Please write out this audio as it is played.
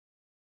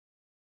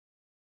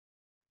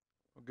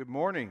Well, good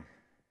morning.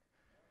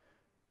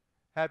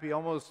 Happy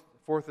almost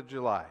 4th of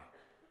July.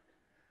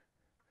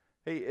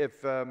 Hey,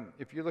 if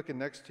you're looking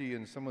next to you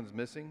and someone's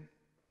missing,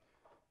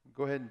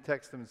 go ahead and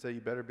text them and say,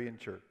 you better be in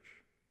church.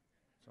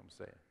 That's what I'm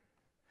saying.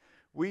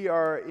 We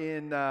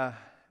are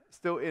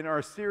still in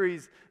our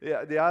series,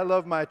 the I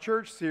Love My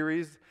Church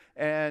series,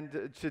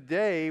 and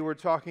today we're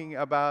talking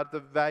about the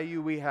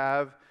value we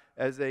have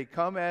as a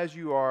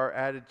come-as-you-are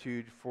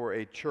attitude for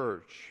a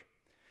church.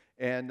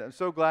 And I'm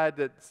so glad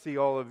to see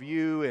all of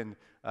you and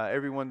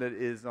everyone that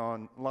is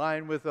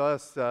online with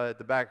us at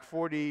the Back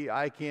 40,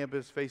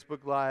 iCampus,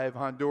 Facebook Live,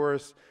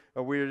 Honduras.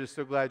 We're just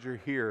so glad you're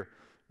here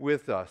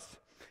with us.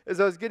 As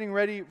I was getting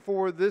ready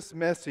for this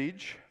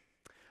message,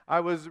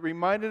 I was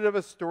reminded of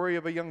a story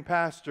of a young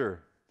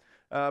pastor,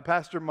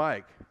 Pastor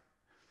Mike,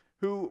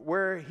 who,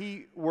 where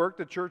he worked,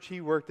 the church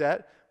he worked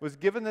at, was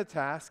given the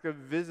task of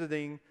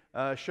visiting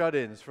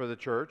shut-ins for the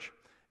church.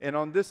 And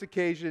on this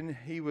occasion,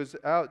 he was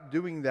out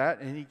doing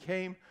that, and he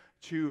came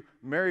to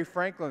Mary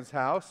Franklin's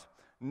house,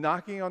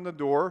 knocking on the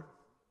door.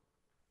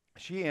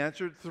 She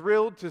answered,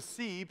 thrilled to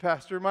see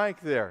Pastor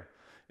Mike there.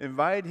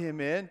 Invited him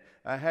in.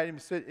 I had him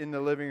sit in the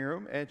living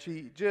room, and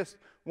she just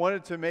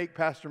wanted to make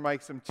Pastor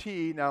Mike some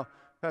tea. Now,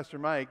 Pastor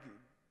Mike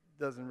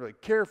doesn't really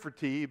care for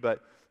tea,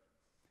 but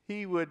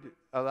he would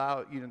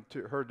allow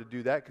her to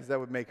do that because that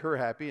would make her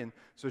happy. And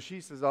so she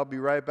says, I'll be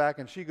right back,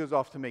 and she goes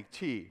off to make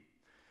tea.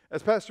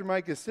 As Pastor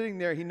Mike is sitting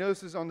there, he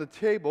notices on the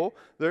table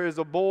there is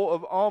a bowl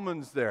of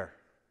almonds there.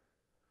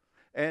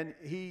 And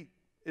he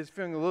is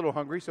feeling a little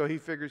hungry, so he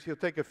figures he'll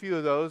take a few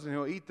of those and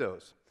he'll eat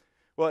those.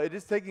 Well, it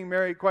is taking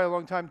Mary quite a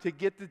long time to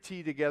get the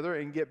tea together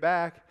and get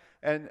back.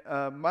 And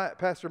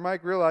Pastor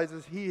Mike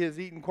realizes he has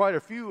eaten quite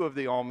a few of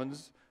the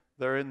almonds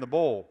that are in the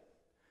bowl.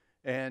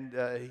 And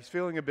he's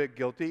feeling a bit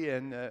guilty.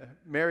 And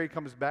Mary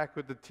comes back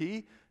with the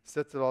tea,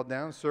 sets it all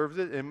down, serves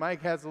it. And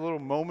Mike has a little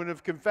moment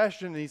of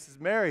confession. And he says,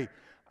 Mary,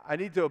 I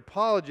need to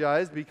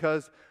apologize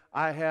because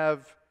I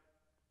have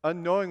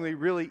unknowingly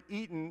really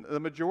eaten the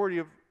majority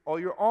of all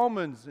your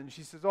almonds. And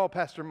she says, oh,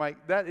 Pastor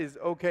Mike, that is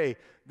okay.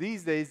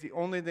 These days, the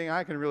only thing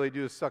I can really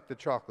do is suck the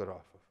chocolate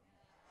off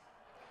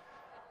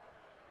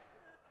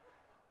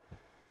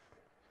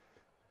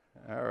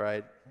of. All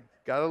right.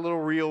 Got a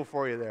little reel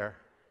for you there.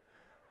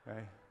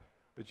 Okay.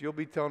 But you'll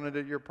be telling it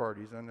at your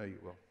parties. I know you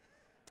will.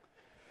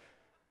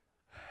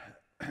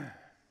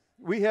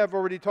 We have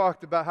already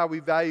talked about how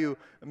we value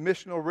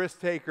missional risk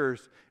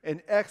takers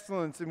and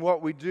excellence in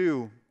what we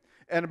do,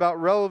 and about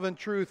relevant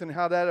truth and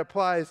how that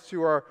applies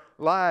to our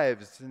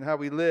lives and how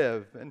we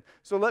live. And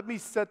so let me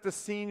set the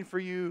scene for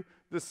you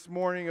this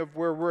morning of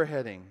where we're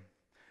heading.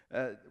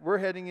 We're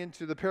heading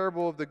into the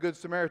parable of the Good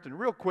Samaritan.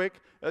 Real quick,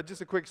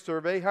 just a quick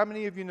survey. How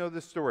many of you know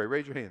this story?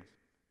 Raise your hands.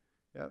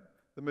 Yep,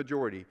 the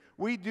majority.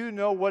 We do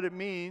know what it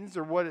means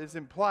or what is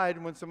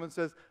implied when someone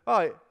says,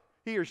 oh,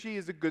 he or she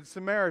is a good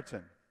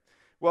Samaritan.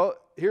 Well,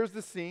 here's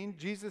the scene.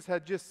 Jesus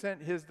had just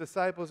sent his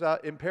disciples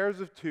out in pairs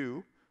of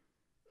two,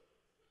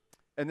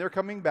 and they're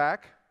coming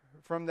back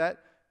from that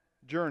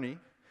journey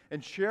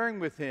and sharing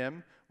with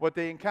him what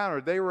they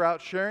encountered. They were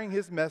out sharing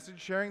his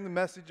message, sharing the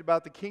message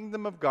about the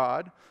kingdom of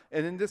God.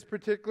 And in this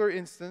particular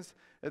instance,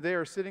 they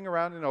are sitting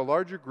around in a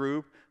larger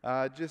group,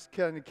 just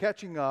kind of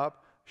catching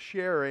up,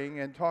 sharing,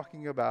 and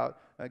talking about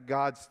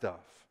God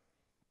stuff.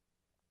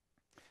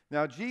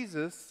 Now,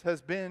 Jesus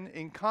has been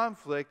in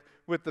conflict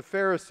with the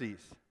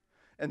Pharisees,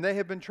 and they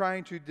have been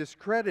trying to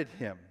discredit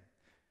him.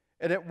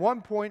 And at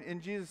one point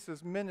in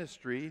Jesus'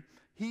 ministry,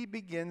 he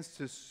begins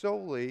to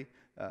solely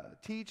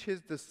teach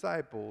his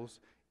disciples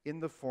in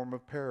the form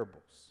of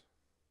parables.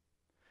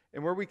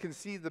 And where we can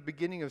see the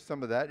beginning of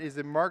some of that is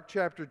in Mark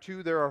chapter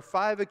 2. There are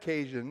 5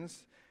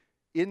 occasions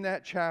in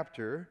that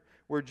chapter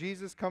where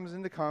Jesus comes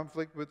into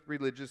conflict with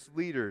religious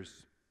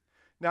leaders.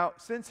 Now,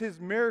 since his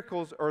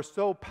miracles are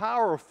so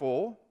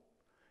powerful,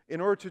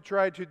 in order to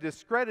try to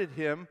discredit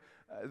him,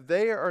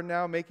 they are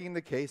now making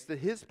the case that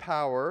his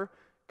power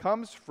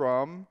comes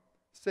from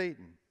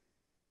Satan.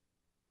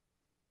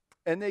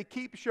 And they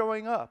keep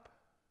showing up.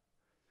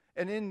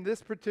 And in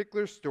this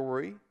particular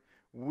story,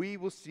 we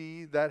will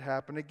see that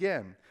happen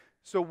again.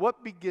 So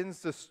what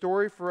begins the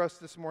story for us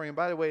this morning? And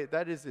by the way,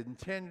 that is in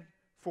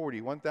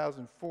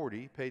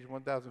 1040, page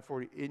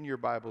 1040 in your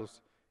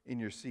Bibles, in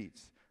your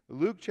seats.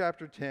 Luke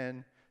chapter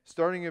 10,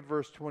 starting at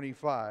verse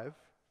 25.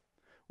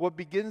 What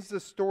begins the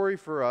story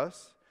for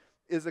us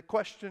is a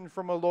question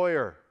from a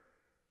lawyer.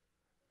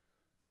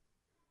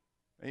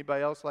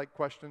 Anybody else like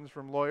questions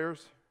from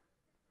lawyers?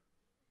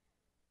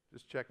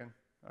 Just checking.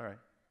 All right.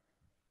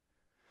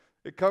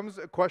 It comes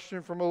a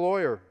question from a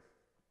lawyer.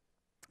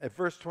 At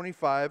verse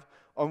 25,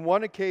 on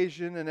one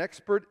occasion, an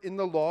expert in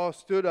the law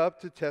stood up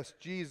to test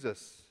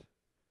Jesus.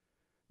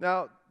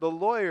 Now, the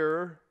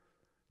lawyer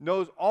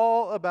knows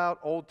all about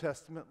Old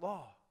Testament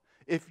law.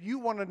 If you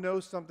want to know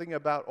something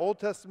about Old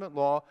Testament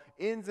law,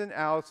 ins and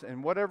outs,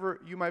 and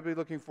whatever you might be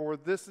looking for,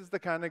 this is the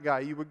kind of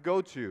guy you would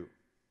go to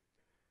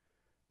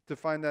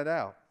find that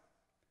out.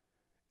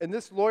 And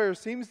this lawyer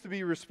seems to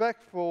be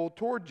respectful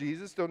toward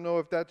Jesus. Don't know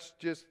if that's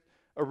just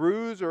a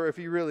ruse or if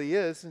he really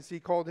is, since he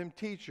called him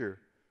teacher.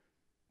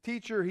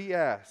 Teacher, he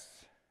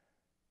asks,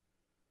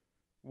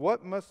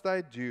 what must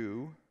I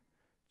do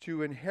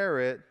to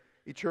inherit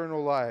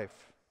eternal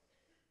life?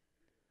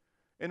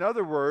 In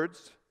other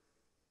words,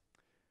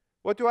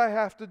 what do I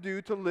have to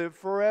do to live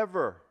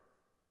forever?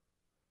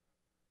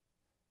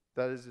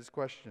 That is his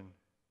question.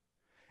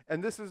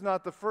 And this is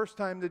not the first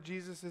time that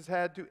Jesus has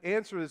had to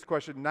answer this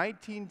question.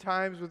 19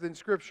 times within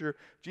Scripture,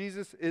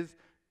 Jesus is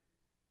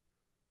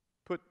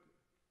put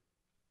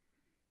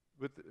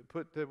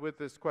with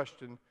this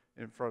question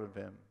in front of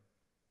him.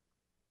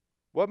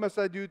 What must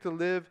I do to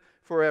live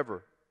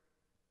forever?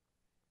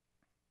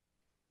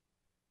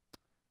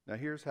 Now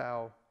here's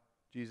how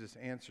Jesus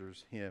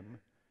answers him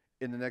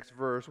in the next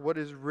verse. What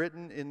is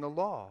written in the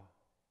law?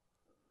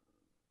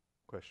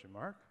 Question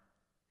mark.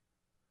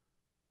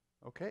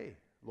 Okay,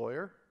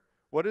 lawyer.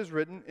 What is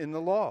written in the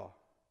law?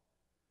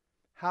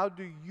 How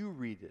do you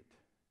read it?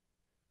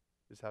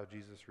 Is how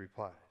Jesus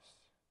replies.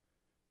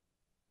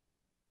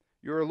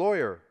 You're a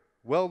lawyer,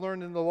 well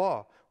learned in the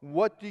law.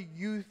 What do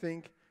you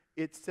think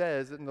it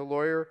says? And the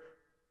lawyer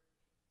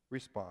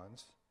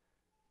responds.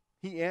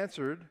 He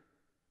answered,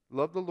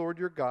 love the Lord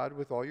your God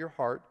with all your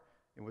heart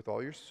and with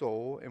all your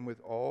soul and with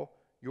all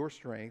your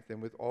strength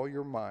and with all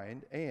your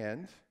mind,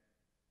 and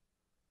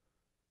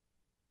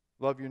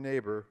love your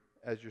neighbor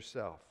as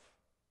yourself.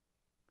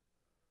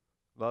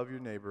 Love your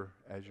neighbor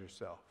as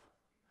yourself.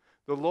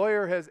 The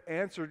lawyer has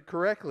answered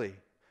correctly.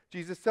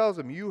 Jesus tells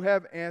him, you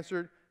have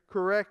answered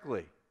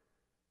correctly.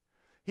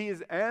 He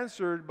is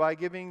answered by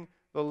giving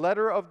the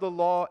letter of the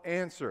law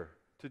answer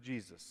to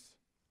Jesus.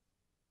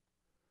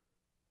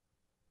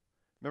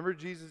 Remember,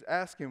 Jesus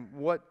asked him,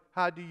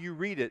 how do you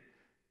read it?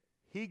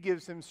 He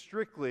gives him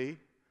strictly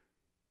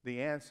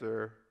the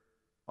answer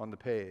on the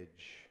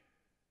page.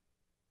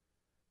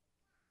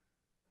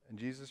 And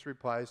Jesus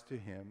replies to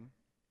him,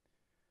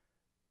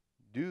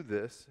 do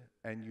this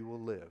and you will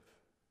live.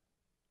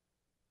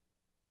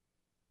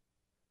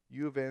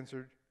 You have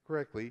answered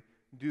correctly.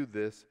 Do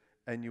this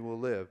and you will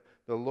live.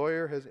 The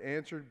lawyer has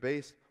answered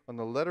based on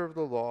the letter of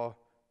the law,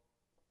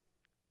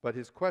 but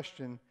his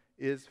question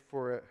is,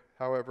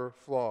 however,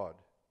 flawed.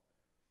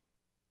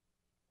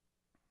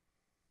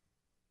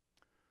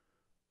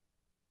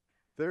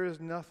 There is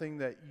nothing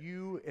that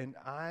you and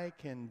I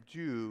can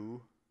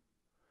do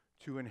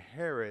to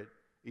inherit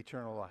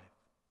eternal life.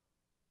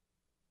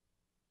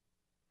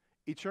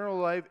 Eternal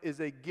life is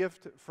a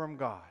gift from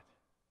God.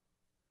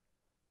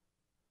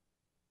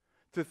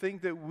 To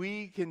think that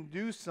we can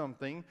do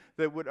something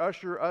that would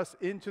usher us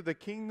into the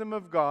kingdom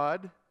of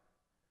God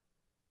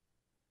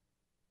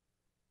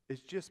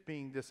is just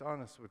being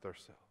dishonest with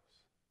ourselves.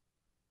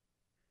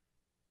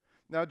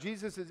 Now,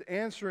 Jesus is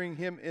answering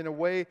him in a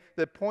way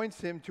that points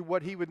him to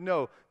what he would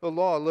know. The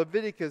law,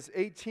 Leviticus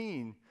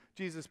 18.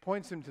 Jesus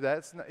points him to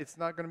that. It's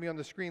not going to be on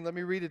the screen. Let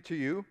me read it to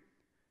you.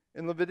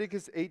 In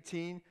Leviticus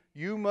 18,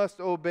 you must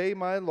obey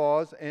my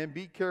laws and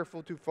be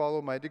careful to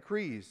follow my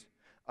decrees.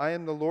 I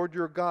am the Lord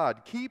your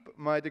God. Keep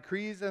my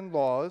decrees and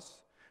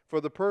laws,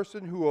 for the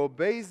person who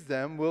obeys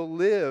them will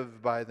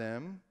live by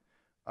them.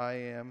 I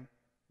am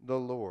the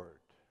Lord.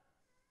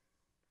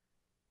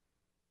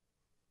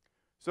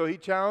 So he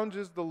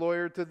challenges the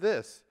lawyer to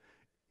this.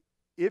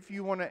 If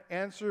you want to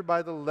answer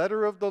by the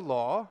letter of the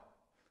law,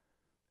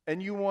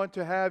 and you want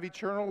to have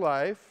eternal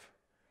life,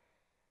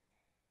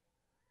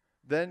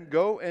 then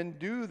go and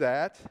do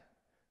that,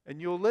 and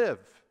you'll live.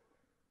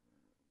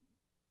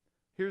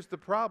 Here's the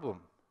problem.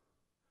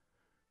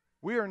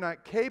 We are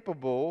not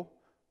capable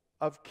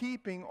of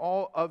keeping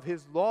all of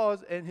his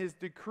laws and his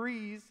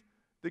decrees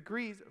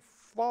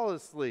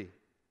flawlessly.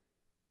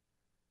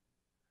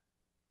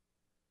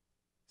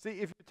 See,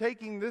 if you're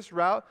taking this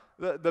route,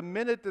 the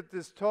minute that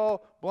this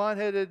tall,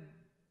 blonde-headed,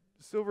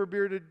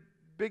 silver-bearded,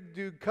 big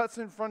dude cuts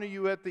in front of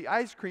you at the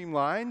ice cream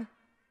line,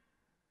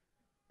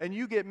 and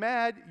you get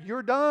mad,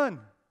 you're done.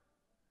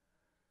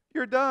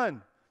 You're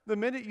done. The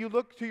minute you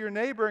look to your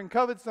neighbor and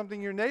covet something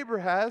your neighbor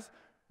has,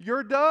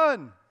 you're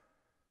done.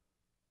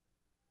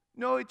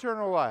 No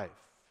eternal life.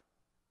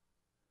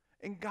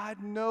 And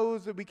God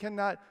knows that we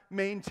cannot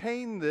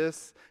maintain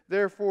this,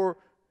 therefore,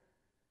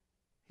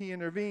 he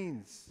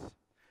intervenes.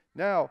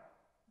 Now,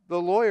 the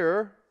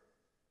lawyer,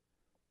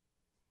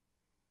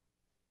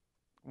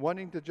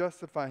 wanting to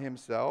justify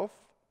himself,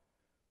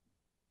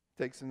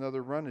 takes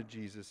another run at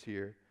Jesus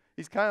here.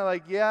 He's kind of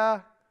like,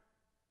 yeah,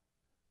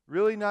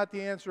 really not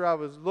the answer I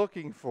was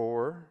looking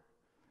for.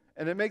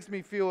 And it makes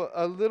me feel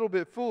a little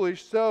bit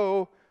foolish,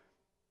 so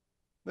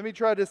let me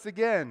try this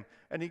again.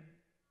 And he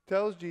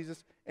tells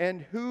Jesus,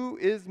 and who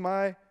is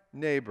my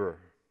neighbor?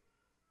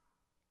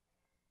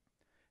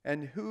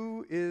 And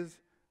who is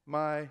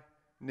my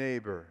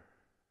neighbor?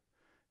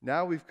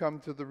 Now we've come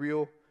to the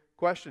real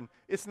question.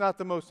 It's not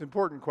the most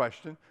important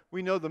question.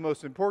 We know the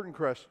most important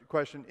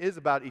question is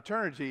about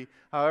eternity.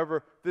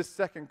 However, this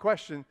second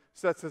question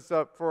sets us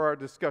up for our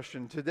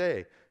discussion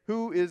today.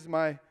 Who is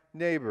my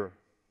neighbor?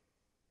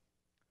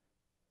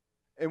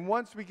 And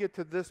once we get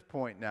to this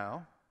point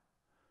now,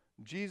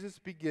 Jesus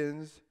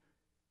begins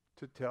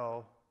to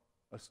tell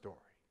a story.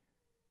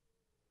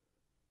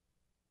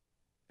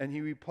 And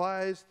he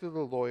replies to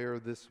the lawyer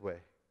this way: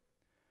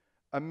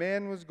 a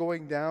man was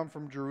going down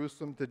from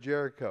Jerusalem to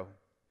Jericho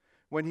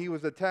when he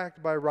was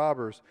attacked by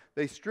robbers.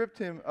 They stripped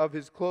him of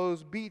his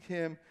clothes, beat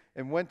him,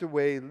 and went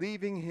away,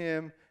 leaving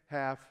him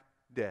half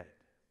dead.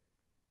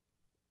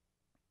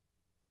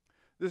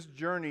 This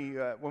journey,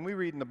 when we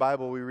read in the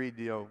Bible, we read,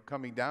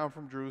 coming down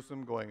from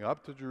Jerusalem, going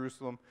up to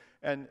Jerusalem.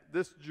 And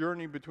this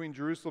journey between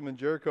Jerusalem and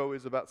Jericho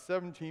is about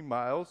 17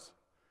 miles.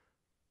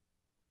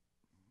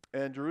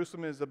 And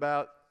Jerusalem is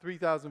about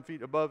 3,000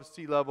 feet above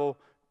sea level.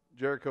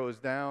 Jericho is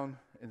down.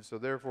 And so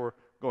therefore,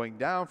 going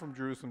down from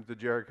Jerusalem to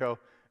Jericho.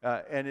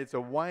 And it's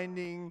a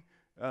winding,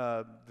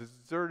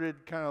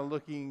 deserted kind of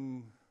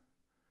looking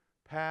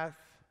path.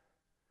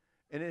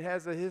 And it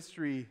has a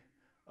history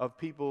of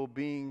people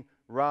being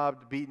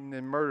robbed, beaten,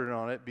 and murdered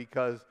on it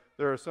because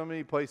there are so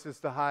many places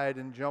to hide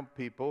and jump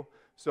people.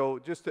 So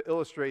just to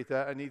illustrate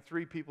that, I need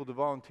 3 people to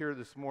volunteer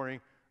this morning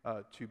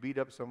to beat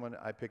up someone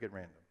I pick at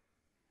random.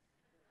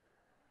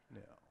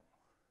 No.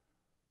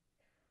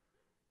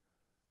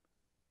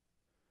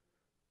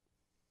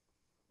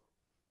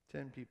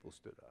 Ten people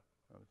stood up.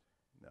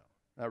 No,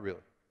 not really.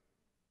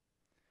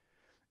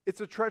 It's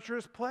a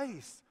treacherous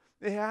place.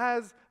 It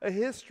has a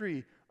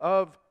history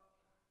of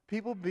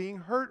people being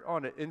hurt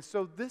on it. And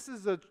so this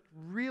is a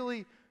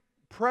really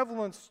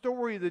prevalent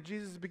story that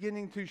Jesus is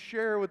beginning to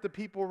share with the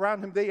people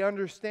around him. They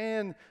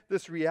understand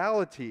this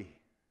reality.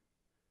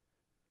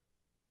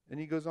 And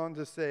he goes on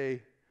to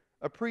say,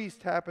 a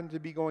priest happened to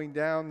be going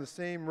down the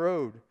same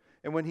road,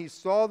 and when he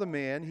saw the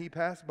man, he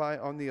passed by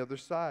on the other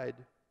side.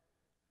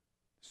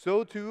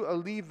 So too a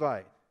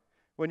Levite,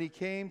 when he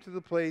came to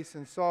the place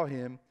and saw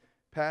him,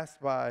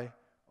 passed by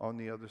on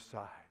the other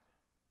side.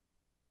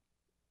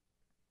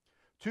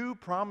 2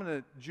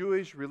 prominent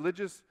Jewish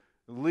religious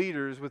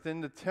leaders within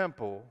the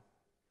temple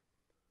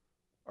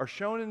are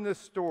shown in this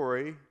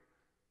story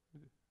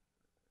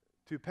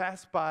to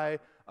pass by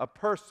a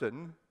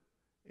person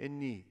in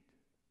need,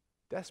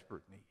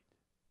 desperate need.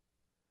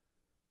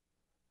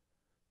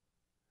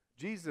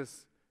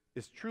 Jesus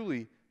is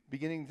truly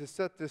beginning to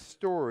set this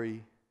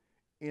story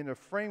in a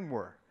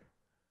framework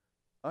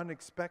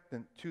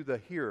unexpected to the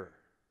hearer.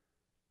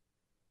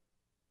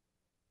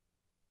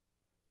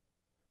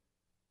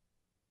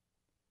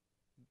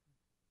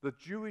 The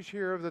Jewish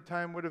hearer of the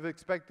time would have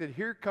expected,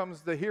 here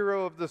comes the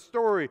hero of the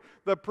story,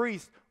 the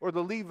priest or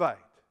the Levite.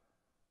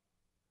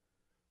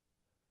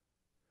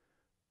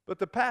 But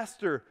the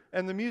pastor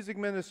and the music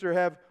minister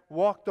have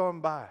walked on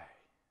by.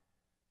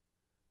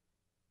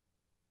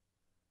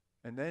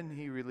 And then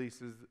he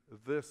releases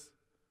this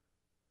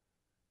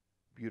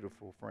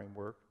beautiful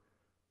framework.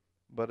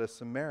 But a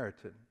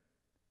Samaritan,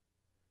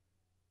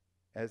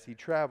 as he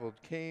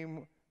traveled,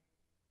 came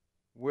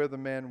where the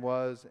man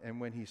was, and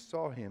when he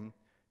saw him,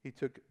 he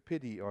took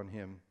pity on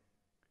him.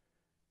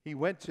 He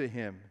went to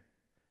him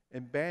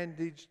and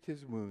bandaged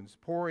his wounds,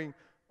 pouring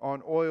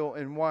on oil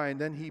and wine.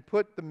 Then he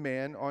put the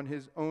man on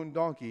his own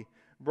donkey,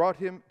 brought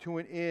him to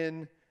an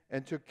inn,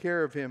 and took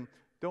care of him.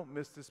 Don't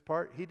miss this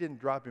part. He didn't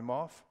drop him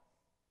off.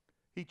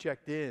 He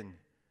checked in.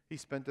 He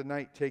spent the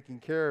night taking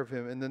care of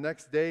him. And the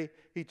next day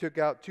he took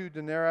out 2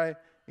 denarii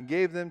and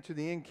gave them to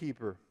the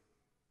innkeeper.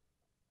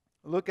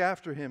 Look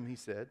after him, he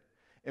said,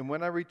 and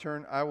when I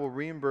return, I will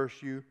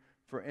reimburse you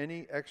for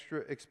any extra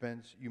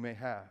expense you may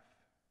have.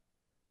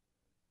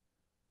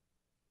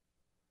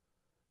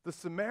 The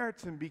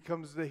Samaritan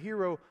becomes the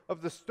hero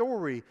of the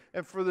story.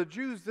 And for the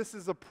Jews, this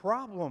is a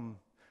problem.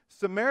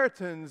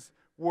 Samaritans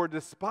were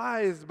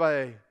despised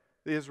by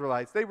the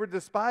Israelites. They were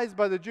despised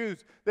by the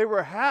Jews. They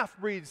were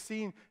half-breeds,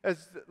 seen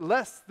as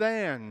less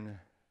than.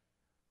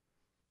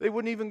 They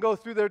wouldn't even go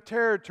through their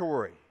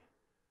territory.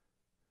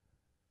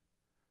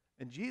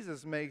 And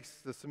Jesus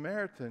makes the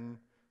Samaritan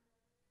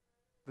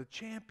the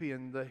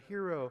champion, the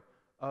hero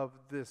of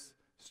this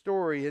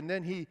story. And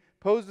then he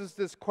poses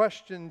this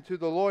question to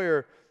the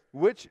lawyer: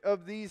 which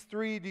of these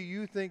 3 do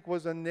you think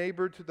was a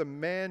neighbor to the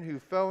man who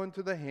fell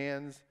into the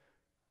hands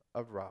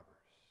of robbers?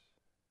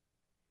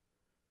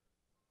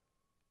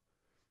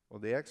 Well,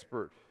 the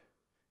expert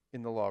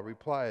in the law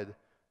replied,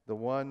 the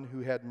one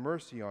who had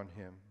mercy on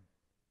him.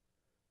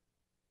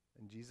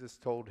 And Jesus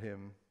told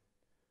him,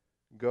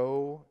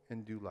 go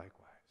and do likewise.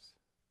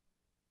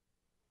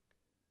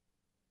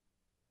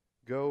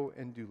 Go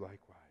and do likewise.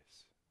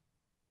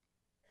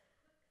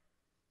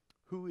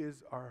 Who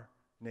is our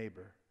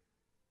neighbor?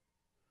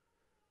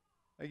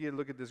 I get to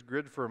look at this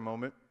grid for a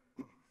moment.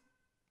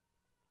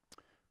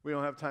 We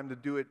don't have time to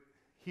do it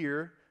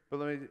here,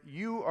 but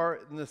you are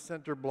in the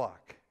center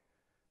block.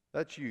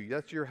 That's you.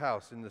 That's your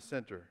house in the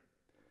center.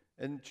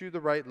 And to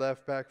the right,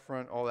 left, back,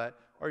 front, all that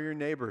are your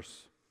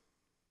neighbors.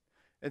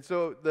 And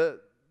so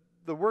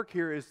the work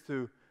here is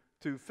to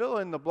fill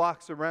in the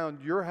blocks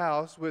around your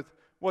house with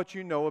what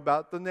you know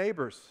about the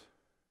neighbors,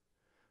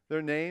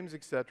 their names,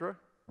 etc.,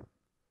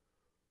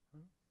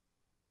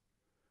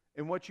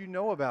 and what you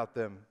know about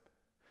them.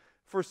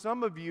 For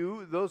some of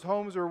you, those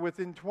homes are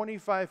within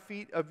 25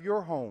 feet of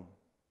your home.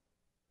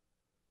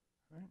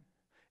 Right?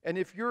 And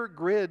if your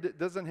grid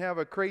doesn't have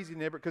a crazy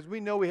neighbor, because we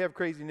know we have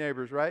crazy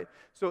neighbors, right?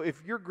 So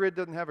if your grid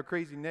doesn't have a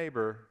crazy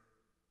neighbor,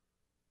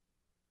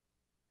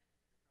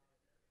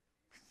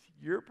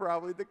 you're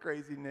probably the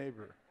crazy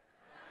neighbor.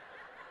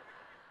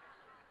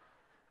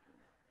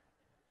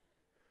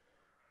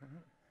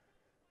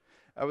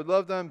 I would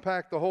love to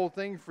unpack the whole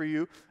thing for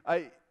you.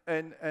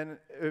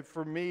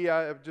 For me,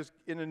 I'm just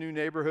in a new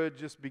neighborhood,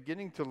 just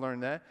beginning to learn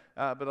that.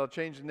 But I'll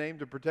change the name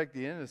to protect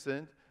the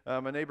innocent.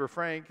 My neighbor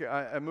Frank,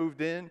 I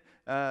moved in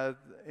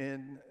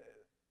and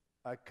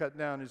I cut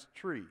down his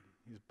tree,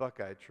 his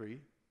buckeye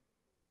tree.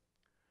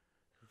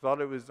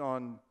 Thought it was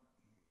on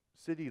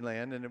city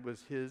land, and it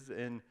was his.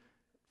 And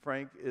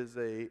Frank is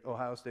a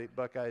Ohio State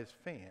Buckeyes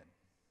fan.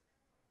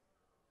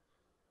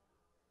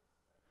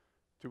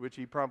 To which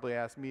he promptly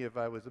asked me if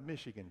I was a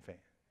Michigan fan.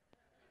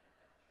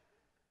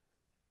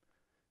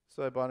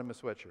 So I bought him a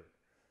sweatshirt.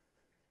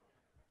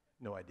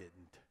 No, I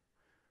didn't.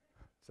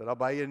 Said, I'll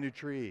buy you a new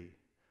tree.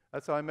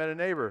 That's how I met a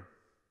neighbor.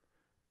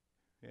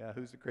 Yeah,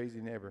 who's the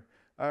crazy neighbor?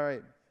 All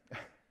right.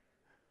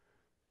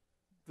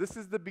 This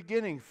is the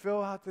beginning.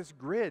 Fill out this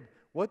grid.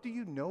 What do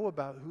you know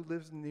about who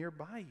lives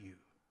nearby you?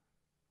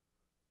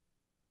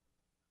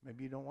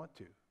 Maybe you don't want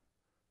to.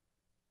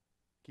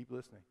 Keep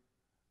listening.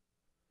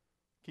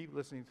 Keep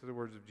listening to the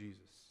words of Jesus.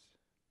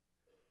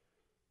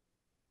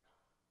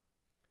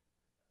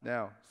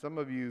 Now, some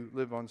of you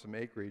live on some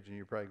acreage and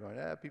you're probably going,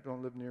 people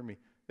don't live near me.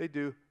 They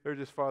do. They're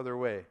just farther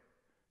away.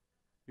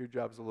 Your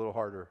job's a little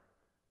harder.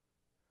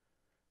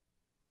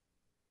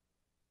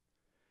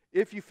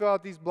 If you fill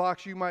out these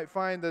blocks, you might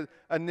find that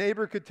a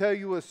neighbor could tell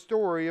you a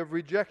story of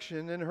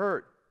rejection and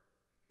hurt.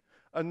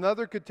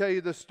 Another could tell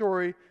you the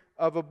story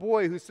of a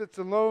boy who sits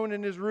alone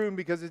in his room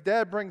because his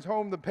dad brings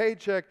home the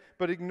paycheck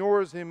but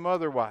ignores him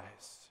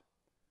otherwise.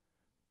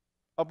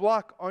 A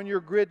block on your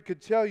grid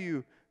could tell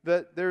you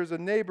that there's a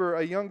neighbor,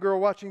 a young girl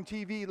watching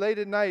TV late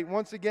at night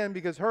once again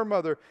because her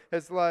mother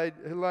is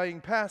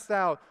lying passed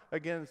out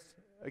again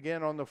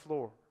on the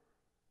floor.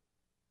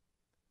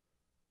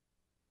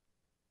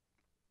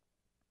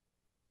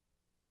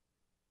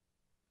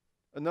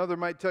 Another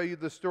might tell you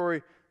the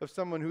story of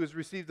someone who has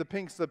received a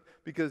pink slip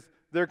because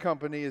their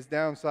company is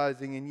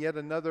downsizing, and yet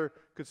another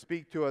could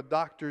speak to a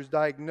doctor's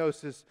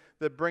diagnosis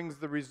that brings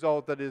the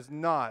result that is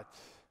not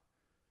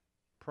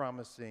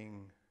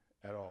promising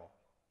at all.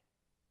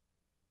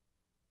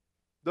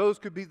 Those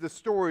could be the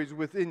stories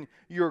within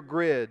your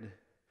grid.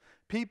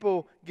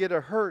 People get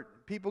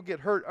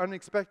hurt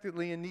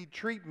unexpectedly and need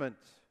treatment.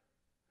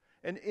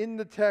 And in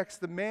the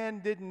text, the man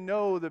didn't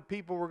know that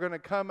people were going to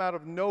come out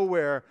of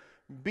nowhere,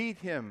 beat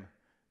him,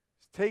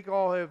 take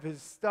all of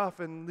his stuff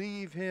and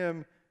leave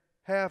him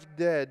half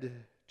dead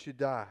to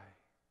die.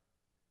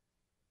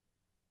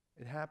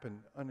 It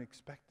happened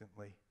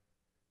unexpectedly,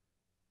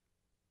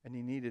 and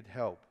he needed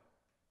help.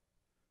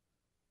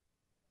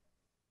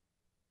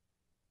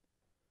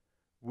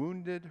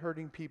 Wounded,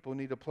 hurting people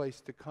need a place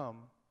to come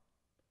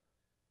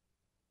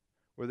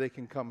where they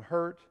can come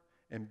hurt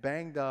and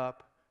banged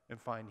up and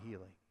find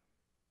healing.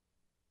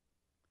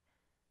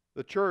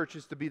 The church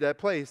is to be that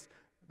place.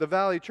 The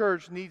Valley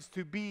Church needs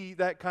to be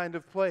that kind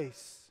of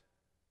place.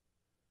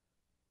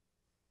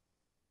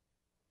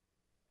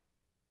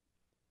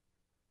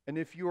 And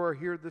if you are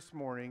here this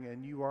morning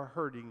and you are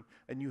hurting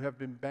and you have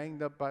been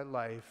banged up by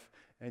life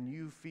and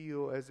you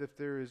feel as if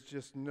there is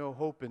just no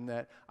hope in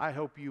that, I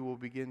hope you will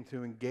begin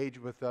to engage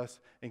with us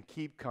and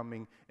keep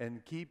coming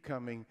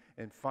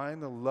and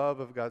find the love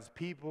of God's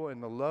people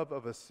and the love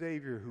of a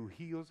Savior who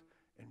heals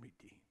and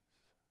redeems.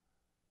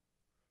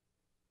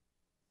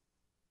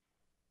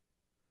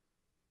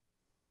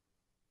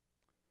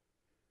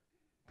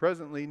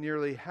 Presently,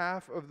 nearly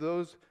half of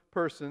those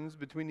persons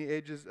between the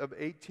ages of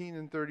 18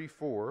 and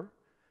 34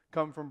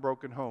 come from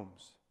broken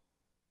homes.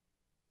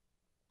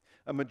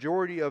 A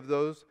majority of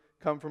those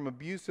come from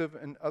abusive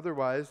and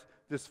otherwise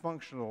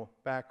dysfunctional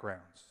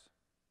backgrounds.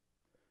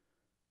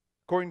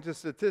 According to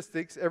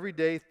statistics, every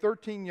day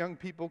 13 young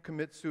people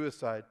commit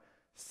suicide,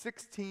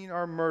 16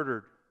 are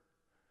murdered,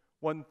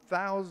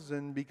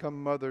 1,000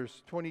 become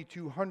mothers,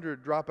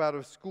 2,200 drop out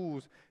of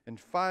schools, and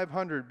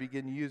 500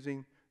 begin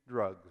using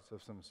drugs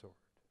of some sort.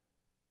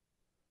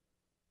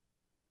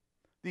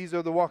 These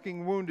are the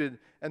walking wounded,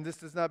 and this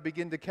does not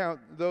begin to count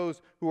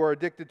those who are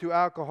addicted to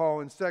alcohol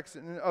and sex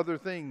and other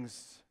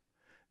things.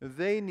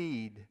 They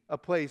need a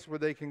place where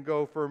they can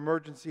go for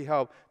emergency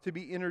help, to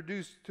be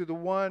introduced to the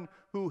one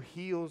who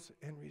heals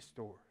and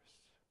restores.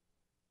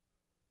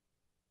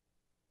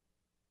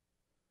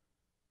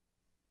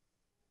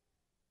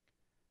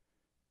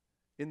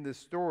 In this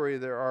story,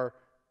 there are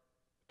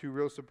two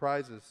real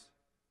surprises.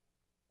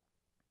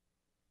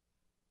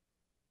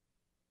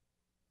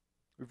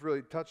 We've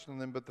really touched on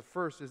them, but the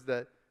first is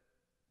that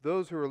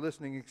those who are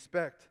listening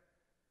expect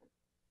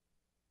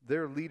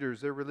their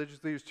leaders, their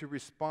religious leaders, to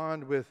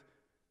respond with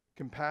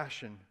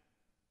compassion.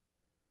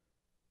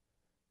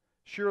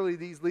 Surely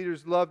these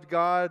leaders loved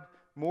God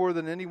more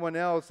than anyone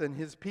else and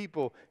His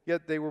people,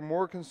 yet they were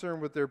more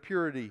concerned with their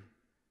purity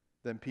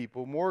than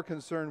people, more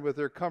concerned with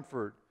their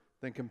comfort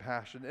than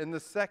compassion. And the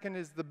second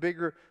is the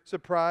bigger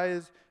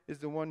surprise, is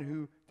the one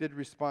who did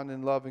respond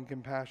in love and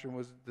compassion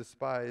was a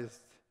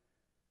despised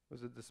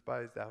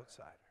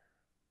outsider.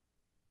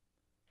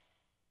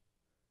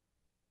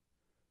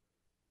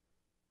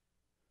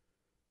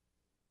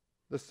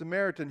 The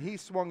Samaritan, he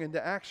swung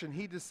into action.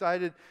 He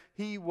decided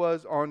he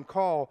was on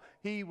call.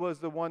 He was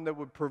the one that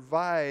would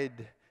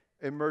provide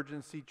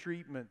emergency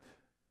treatment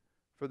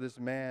for this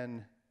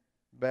man,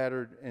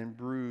 battered and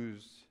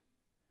bruised.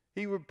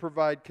 He would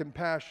provide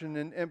compassion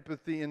and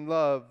empathy and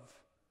love.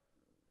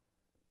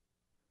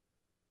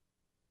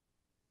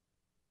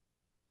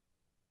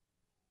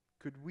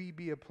 Could we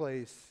be a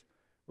place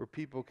where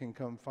people can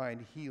come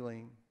find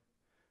healing?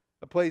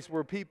 A place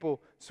where people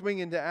swing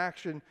into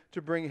action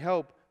to bring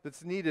help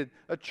that's needed.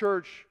 A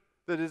church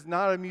that is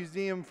not a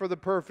museum for the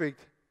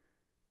perfect,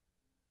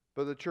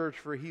 but the church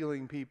for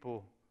healing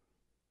people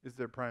is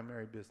their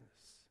primary business.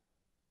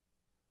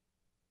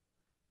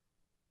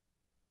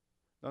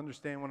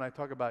 Understand, when I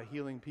talk about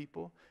healing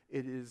people,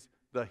 it is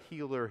the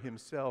healer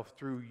himself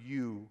through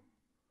you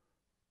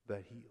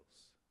that heals.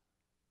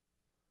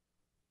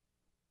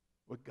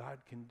 What God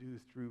can do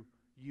through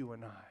you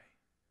and I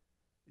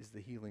is the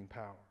healing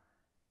power.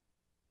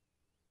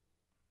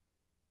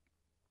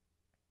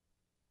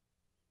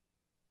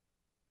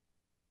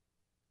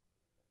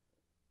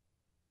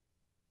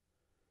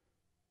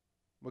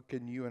 What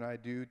can you and I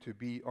do to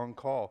be on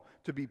call,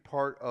 to be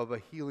part of a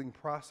healing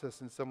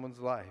process in someone's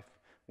life?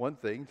 One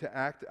thing, to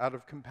act out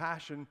of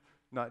compassion,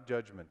 not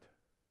judgment.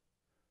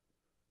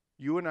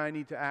 You and I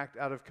need to act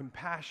out of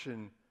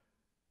compassion,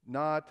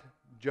 not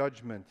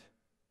judgment.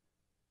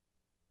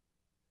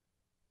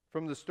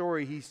 From the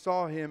story, he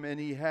saw him and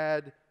he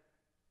had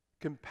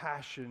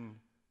compassion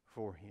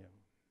for him.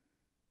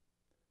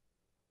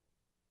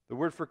 The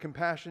word for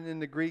compassion in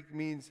the Greek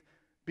means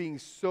being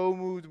so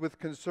moved with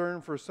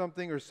concern for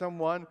something or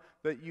someone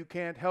that you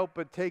can't help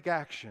but take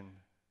action.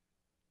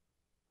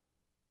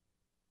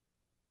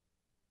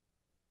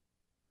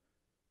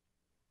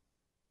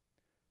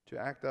 To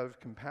act out of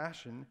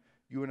compassion,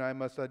 you and I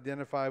must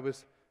identify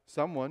with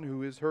someone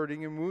who is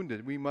hurting and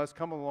wounded. We must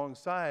come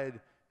alongside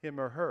him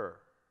or her.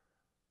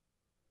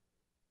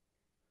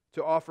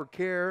 To offer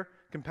care,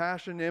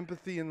 compassion,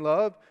 empathy, and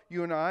love,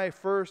 you and I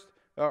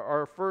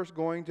are first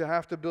going to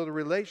have to build a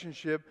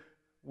relationship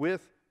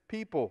with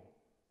people.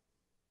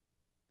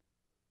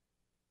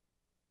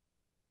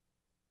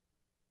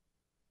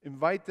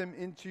 Invite them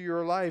into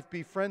your life,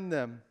 befriend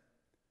them,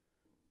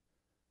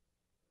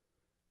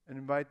 and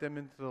invite them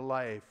into the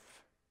life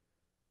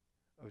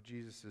of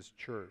Jesus'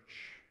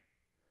 church,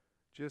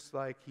 just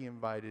like he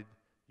invited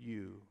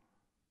you.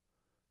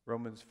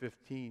 Romans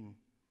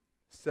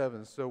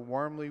 15:7, so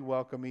warmly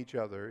welcome each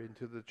other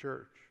into the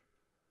church,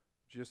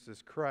 just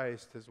as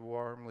Christ has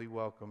warmly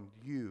welcomed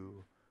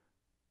you.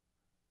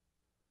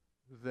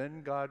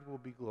 Then God will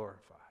be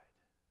glorified.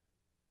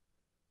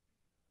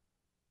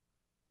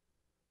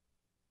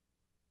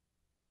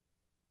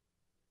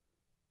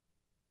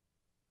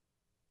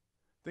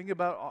 Think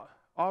about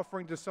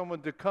offering to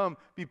someone to come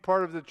be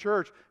part of the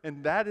church,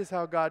 and that is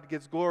how God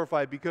gets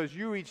glorified, because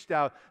you reached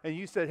out and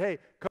you said, hey,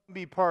 come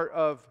be part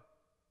of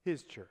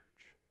his church.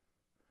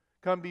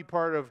 Come be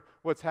part of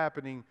what's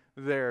happening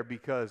there,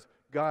 because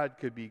God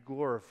could be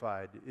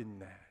glorified in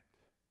that.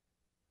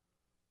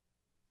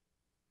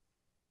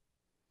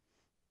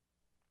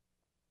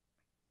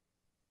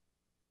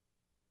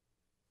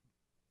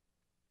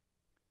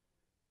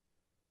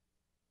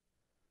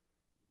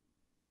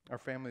 Our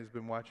family has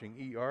been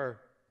watching ER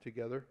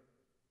together.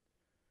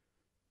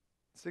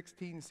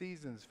 16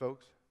 seasons,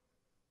 folks.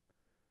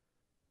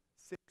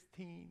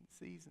 16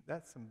 seasons.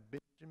 That's some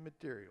bitchin'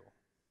 material.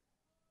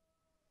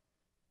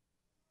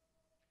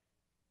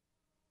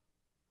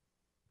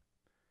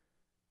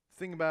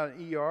 The thing about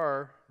an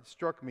ER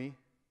struck me.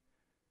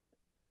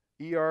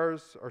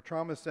 ERs are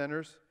trauma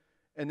centers,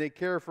 and they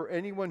care for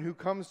anyone who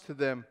comes to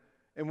them.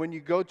 And when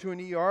you go to an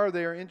ER,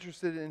 they are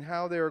interested in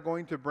how they are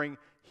going to bring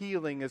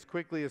healing as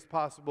quickly as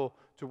possible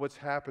to what's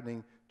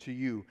happening to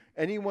you.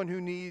 Anyone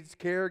who needs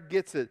care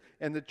gets it,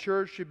 and the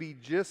church should be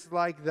just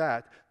like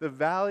that. The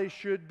valley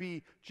should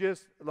be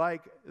just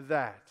like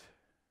that.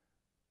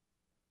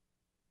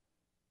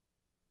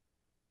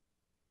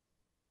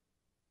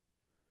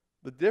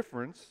 The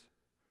difference,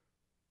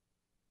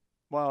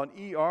 while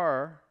an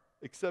ER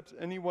accepts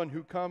anyone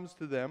who comes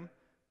to them,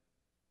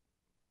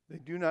 they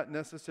do not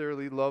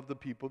necessarily love the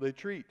people they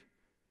treat.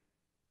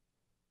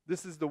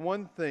 This is the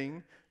one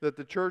thing that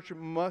the church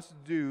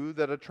must do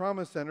that a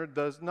trauma center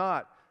does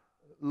not.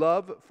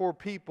 Love for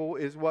people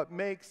is what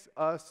makes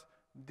us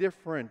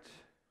different.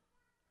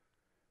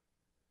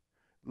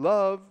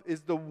 Love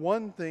is the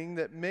one thing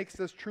that makes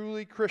us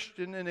truly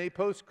Christian in a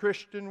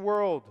post-Christian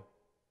world.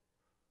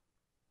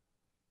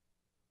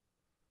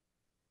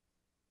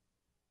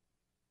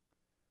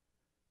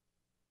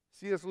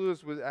 C.S.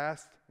 Lewis was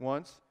asked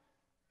once,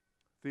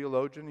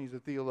 theologian, he's a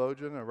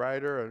theologian, a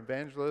writer, an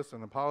evangelist,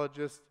 an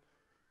apologist.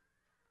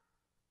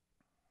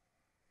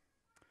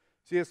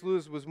 C.S.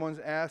 Lewis was once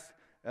asked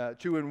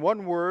to, in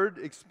one word,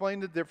 explain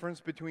the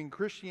difference between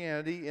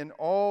Christianity and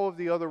all of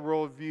the other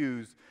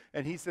worldviews.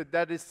 And he said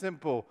that is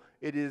simple.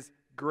 It is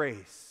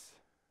grace.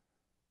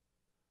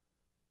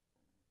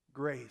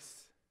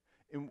 Grace.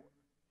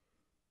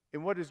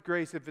 And what is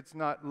grace if it's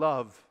not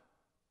love?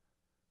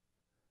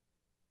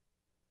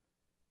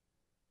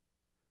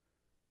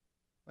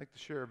 I'd like to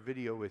share a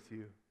video with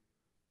you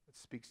that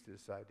speaks to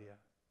this idea.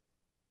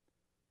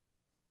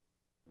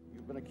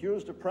 You've been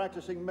accused of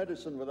practicing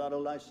medicine without a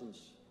license.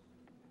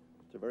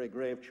 It's a very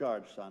grave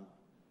charge, son.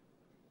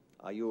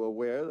 Are you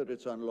aware that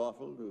it's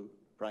unlawful to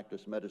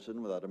practice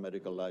medicine without a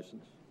medical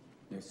license?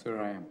 Yes, sir,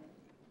 I am.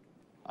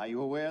 Are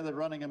you aware that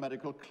running a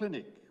medical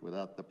clinic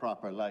without the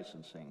proper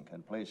licensing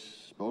can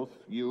place both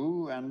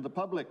you and the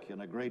public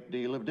in a great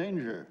deal of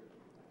danger?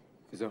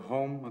 Is a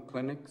home a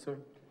clinic, sir?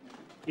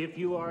 If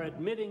you are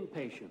admitting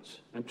patients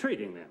and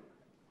treating them,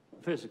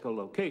 physical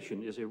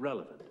location is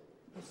irrelevant.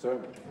 Yes, sir.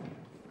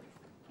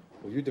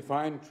 Will you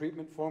define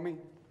treatment for me?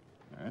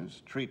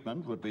 Yes,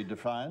 treatment would be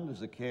defined as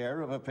the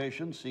care of a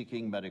patient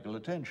seeking medical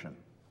attention.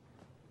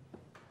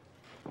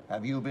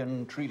 Have you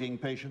been treating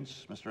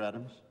patients, Mr.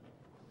 Adams?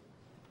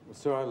 Well,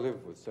 sir, I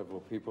live with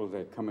several people.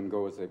 They come and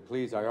go as they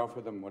please. I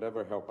offer them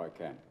whatever help I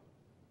can.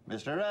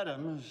 Mr.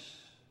 Adams,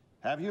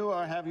 have you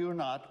or have you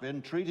not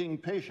been treating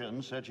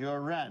patients at your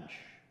ranch?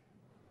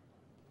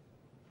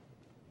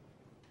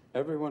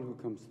 Everyone who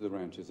comes to the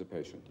ranch is a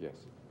patient, yes.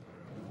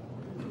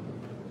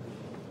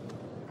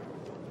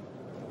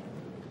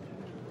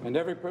 And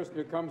every person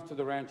who comes to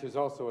the ranch is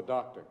also a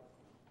doctor.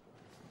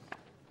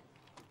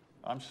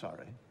 I'm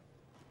sorry.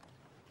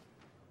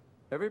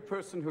 Every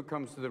person who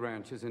comes to the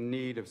ranch is in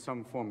need of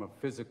some form of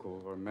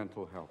physical or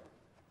mental help.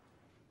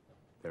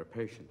 They're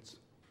patients.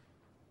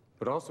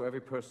 But also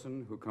every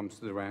person who comes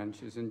to the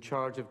ranch is in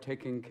charge of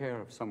taking care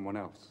of someone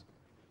else,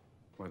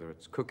 whether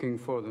it's cooking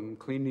for them,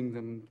 cleaning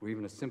them, or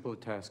even a simple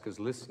task as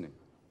listening.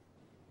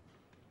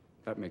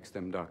 That makes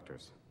them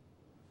doctors.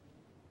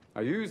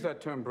 I use that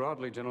term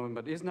broadly, gentlemen,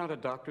 but is not a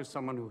doctor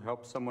someone who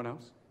helps someone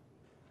else?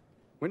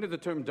 When did the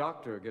term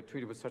doctor get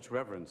treated with such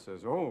reverence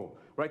as, oh,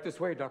 right this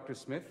way, Dr.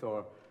 Smith,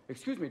 or,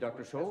 excuse me,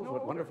 Dr. Scholes,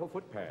 what wonderful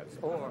footpads,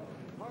 or...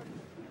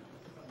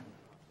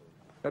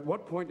 At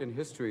what point in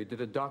history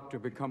did a doctor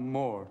become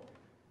more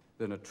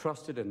than a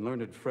trusted and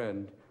learned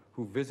friend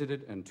who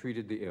visited and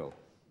treated the ill?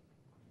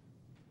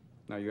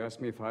 Now, you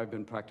ask me if I've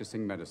been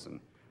practicing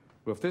medicine.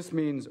 Well, if this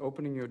means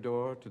opening your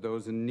door to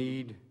those in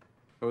need,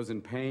 those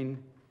in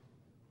pain,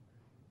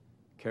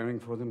 caring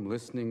for them,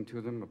 listening to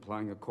them,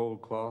 applying a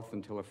cold cloth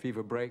until a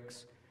fever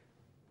breaks,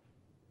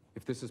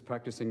 if this is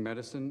practicing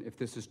medicine, if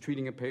this is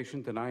treating a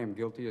patient, then I am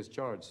guilty as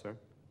charged, sir.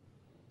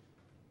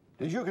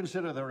 Did you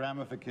consider the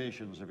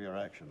ramifications of your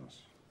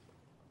actions?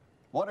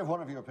 What if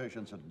one of your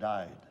patients had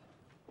died?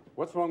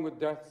 What's wrong with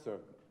death, sir?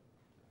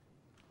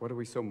 What are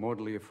we so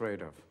mortally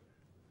afraid of?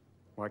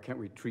 Why can't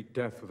we treat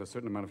death with a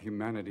certain amount of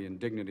humanity and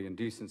dignity and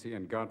decency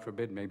and, God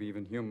forbid, maybe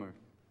even humor?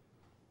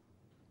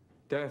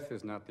 Death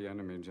is not the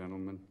enemy,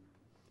 gentlemen.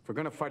 If we're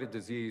going to fight a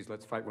disease,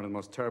 let's fight one of the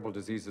most terrible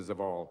diseases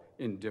of all,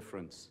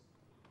 indifference.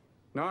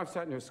 Now, I've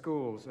sat in your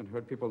schools and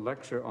heard people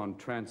lecture on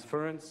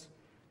transference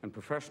and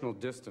professional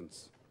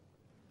distance.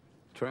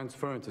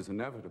 Transference is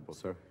inevitable,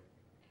 sir.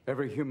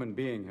 Every human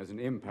being has an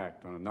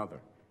impact on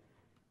another.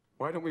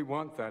 Why don't we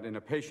want that in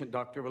a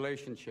patient-doctor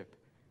relationship?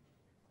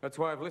 That's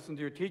why I've listened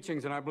to your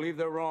teachings, and I believe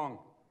they're wrong.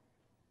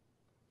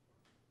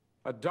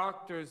 A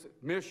doctor's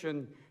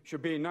mission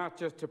should be not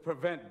just to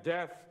prevent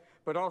death,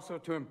 but also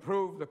to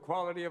improve the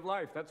quality of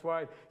life. That's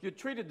why you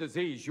treat a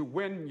disease, you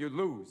win, you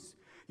lose.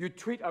 You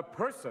treat a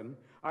person,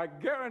 I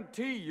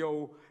guarantee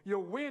you'll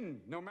win,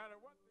 no matter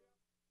what.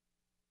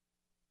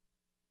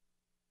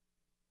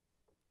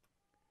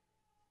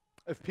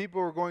 If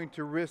people are going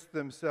to risk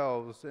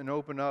themselves and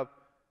open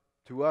up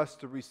to us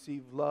to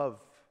receive love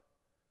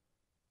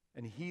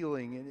and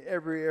healing in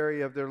every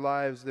area of their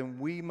lives, then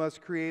we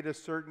must create a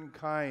certain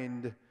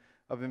kind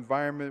of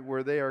environment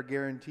where they are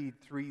guaranteed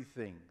three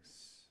things.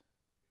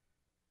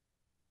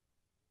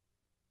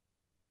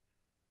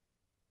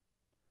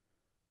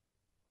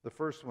 The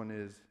first one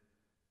is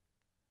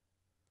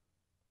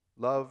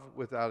love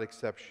without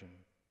exception.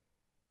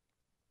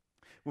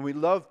 When we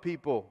love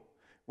people,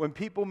 when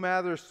people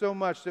matter so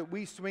much that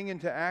we swing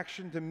into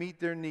action to meet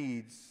their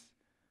needs,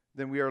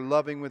 then we are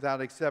loving without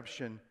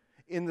exception.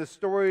 In the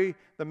story,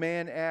 the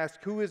man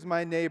asked, "Who is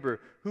my neighbor?"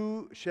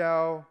 Who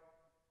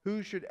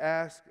should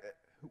ask,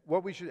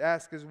 what we should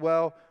ask as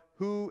well,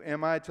 who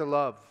am I to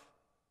love?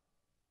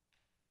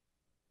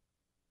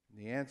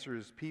 And the answer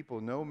is people,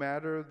 no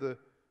matter the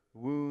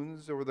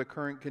wounds or the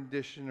current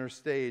condition or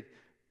state.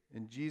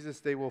 In Jesus,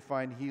 they will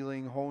find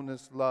healing,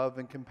 wholeness, love,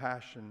 and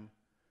compassion.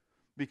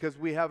 Because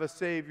we have a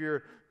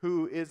Savior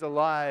who is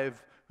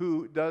alive,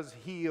 who does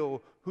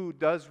heal, who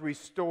does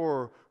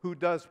restore, who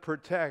does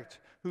protect,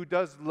 who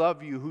does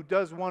love you, who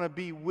does want to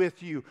be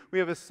with you. We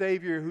have a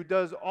Savior who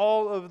does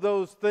all of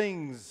those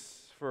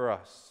things for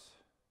us.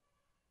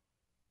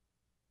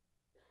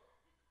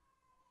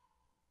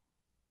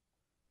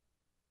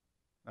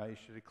 Now you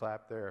should have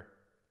clapped there.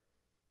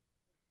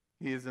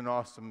 He is an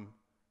awesome,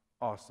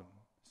 awesome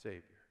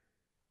Savior.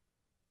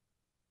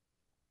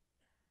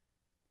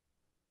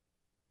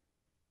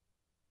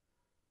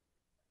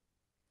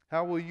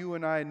 How will you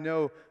and I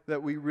know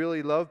that we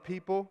really love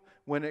people?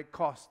 When it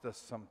costs us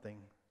something.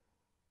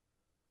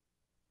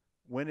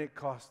 When it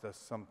costs us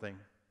something.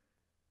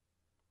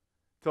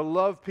 To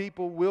love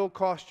people will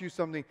cost you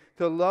something.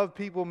 To love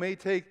people may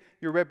take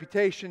your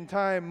reputation,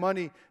 time,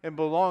 money, and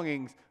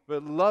belongings.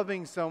 But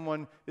loving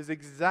someone is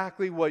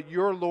exactly what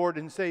your Lord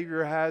and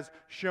Savior has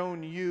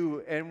shown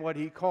you and what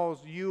He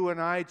calls you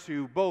and I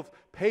to, both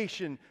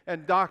patient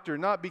and doctor,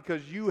 not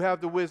because you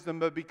have the wisdom,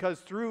 but because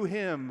through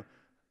Him,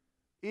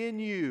 in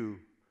you,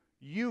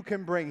 you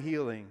can bring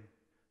healing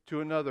to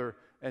another.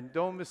 And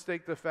don't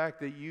mistake the fact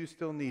that you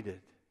still need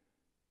it.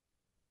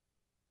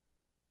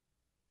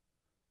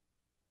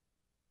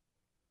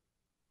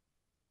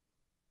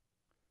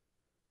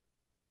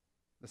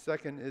 The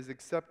second is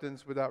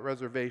acceptance without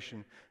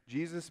reservation.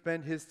 Jesus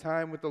spent His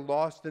time with the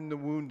lost and the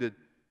wounded.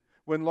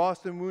 When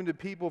lost and wounded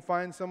people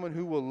find someone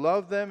who will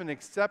love them and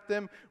accept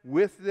them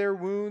with their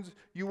wounds,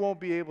 you won't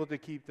be able to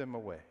keep them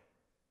away.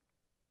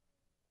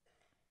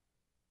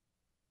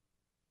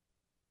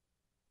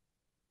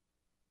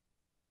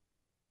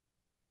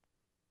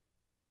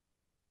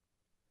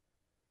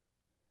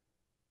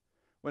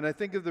 When I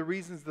think of the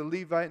reasons the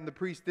Levite and the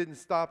priest didn't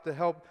stop to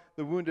help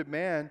the wounded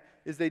man,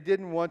 is they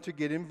didn't want to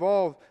get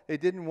involved. They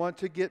didn't want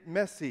to get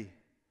messy.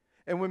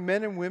 And when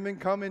men and women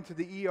come into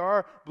the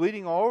ER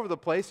bleeding all over the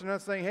place, they're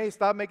not saying, hey,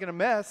 stop making a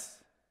mess.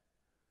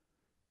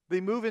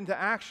 They move into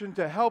action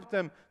to help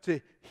them, to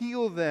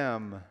heal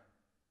them.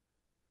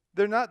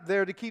 They're not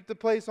there to keep the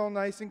place all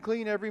nice and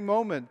clean every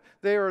moment.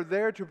 They are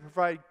there to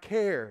provide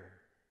care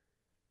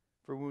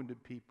for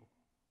wounded people.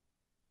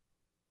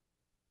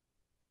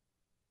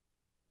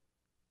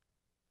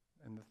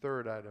 And the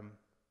third item,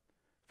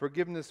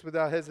 forgiveness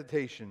without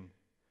hesitation.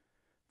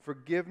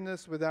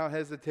 Forgiveness without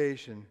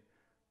hesitation.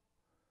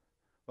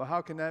 Well,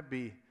 how can that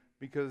be?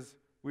 Because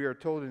we are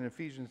told in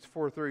Ephesians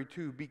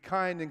 4:32, be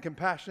kind and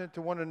compassionate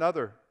to one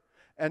another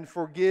and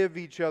forgive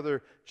each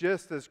other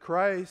just as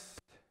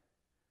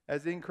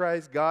in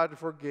Christ God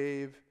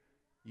forgave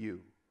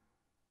you.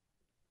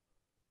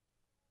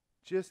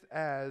 Just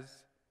as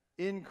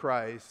in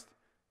Christ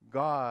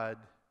God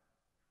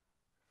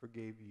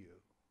forgave you.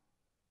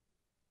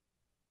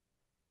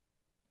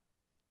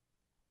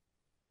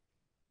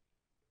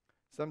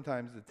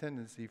 Sometimes the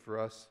tendency for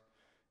us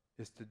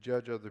is to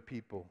judge other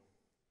people,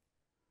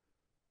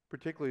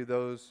 particularly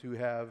those who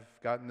have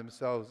gotten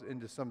themselves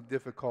into some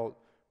difficult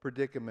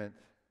predicament.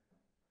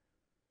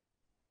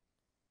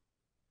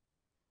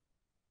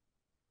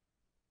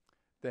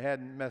 If they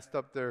hadn't messed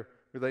up their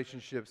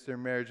relationships, their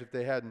marriage, if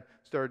they hadn't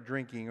started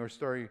drinking or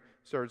started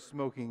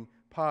smoking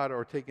pot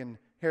or taking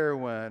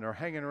heroin or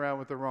hanging around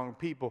with the wrong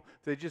people,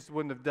 if they just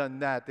wouldn't have done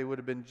that, they would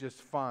have been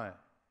just fine.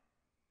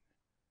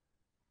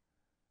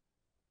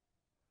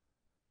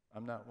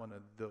 I'm not one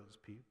of those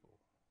people.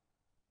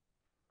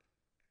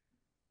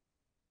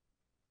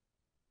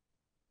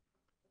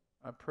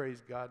 I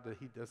praise God that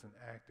He doesn't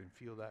act and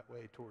feel that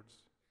way towards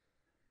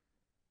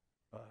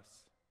us.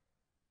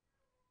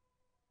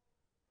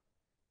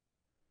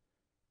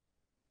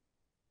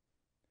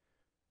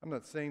 I'm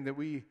not saying that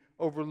we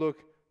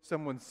overlook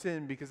someone's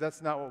sin, because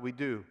that's not what we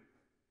do.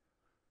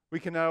 We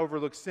cannot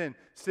overlook sin.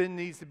 Sin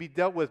needs to be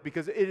dealt with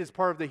because it is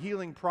part of the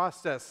healing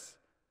process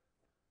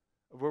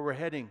of where we're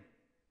heading.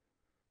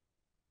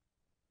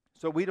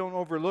 So we don't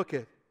overlook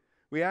it.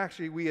 We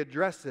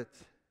address it.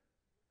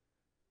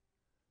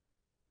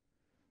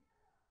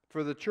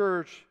 For the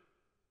church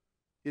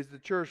is the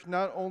church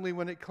not only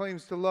when it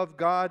claims to love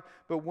God,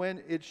 but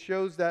when it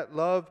shows that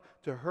love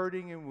to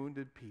hurting and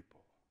wounded people.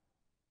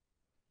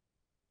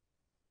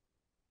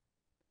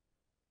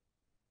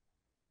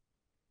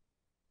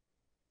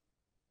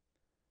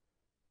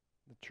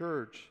 The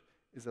church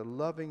is a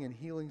loving and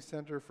healing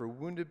center for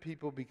wounded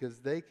people because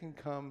they can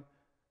come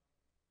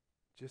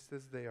just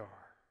as they are.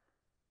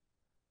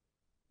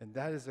 And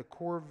that is a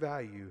core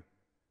value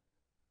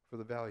for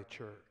the Valley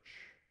Church.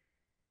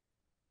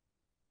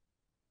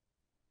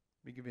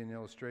 Let me give you an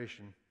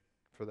illustration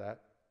for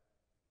that.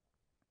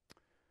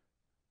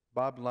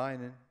 Bob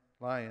Lyon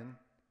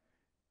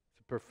is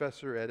a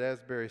professor at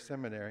Asbury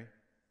Seminary.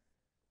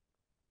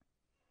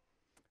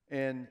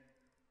 And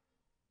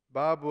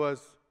Bob was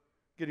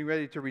getting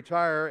ready to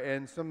retire,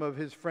 and some of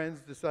his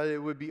friends decided it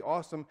would be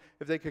awesome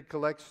if they could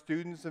collect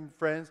students and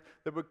friends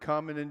that would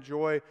come and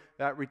enjoy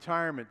that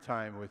retirement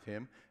time with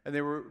him. And they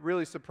were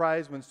really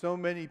surprised when so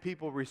many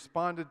people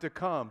responded to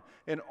come.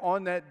 And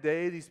on that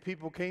day, these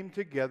people came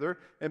together,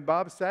 and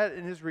Bob sat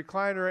in his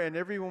recliner, and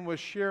everyone was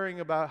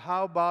sharing about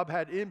how Bob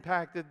had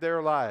impacted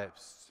their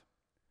lives.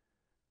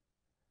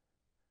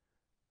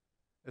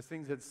 As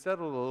things had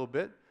settled a little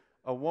bit,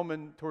 a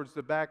woman towards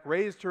the back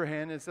raised her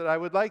hand and said, I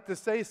would like to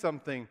say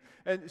something.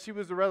 And she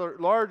was a rather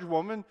large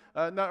woman,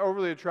 not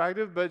overly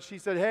attractive, but she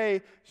said,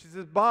 hey, she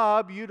says,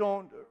 Bob, you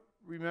don't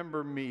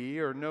remember me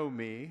or know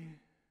me,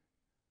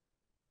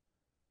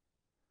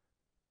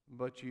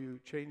 but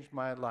you changed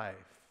my life.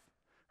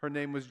 Her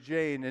name was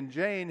Jane, and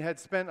Jane had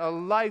spent a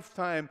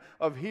lifetime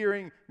of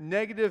hearing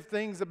negative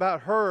things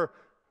about her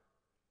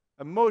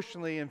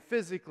emotionally and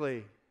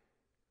physically,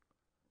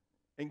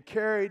 and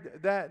carried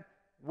that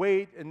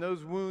weight and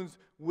those wounds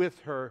with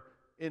her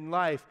in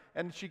life.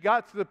 And she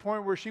got to the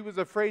point where she was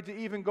afraid to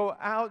even go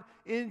out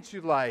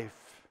into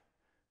life.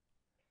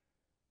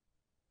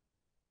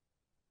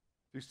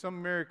 Through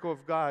some miracle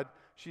of God,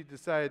 she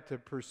decided to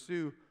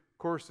pursue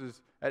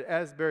courses at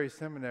Asbury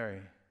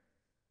Seminary.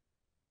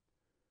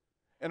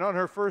 And on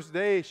her first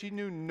day, she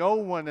knew no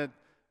one at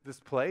this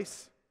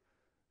place.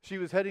 She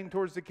was heading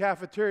towards the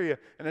cafeteria.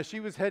 And as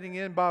she was heading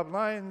in, Bob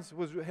Lyons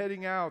was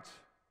heading out.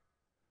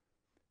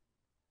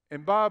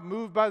 And Bob,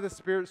 moved by the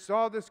Spirit,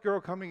 saw this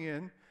girl coming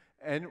in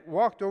and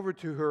walked over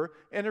to her,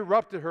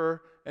 interrupted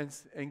her,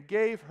 and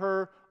gave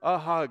her a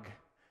hug.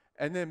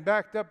 And then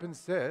backed up and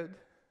said,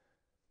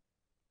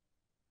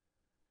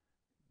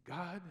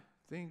 God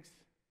thinks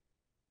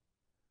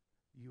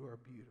you are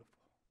beautiful.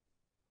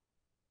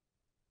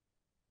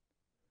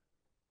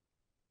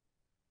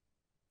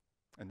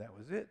 And that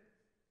was it.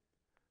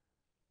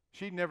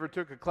 She never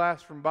took a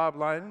class from Bob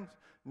Lyons,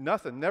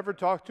 nothing, never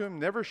talked to him,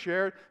 never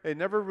shared. They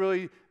never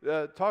really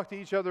talked to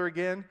each other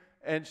again.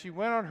 And she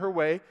went on her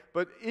way.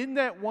 But in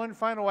that one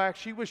final act,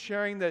 she was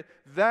sharing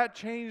that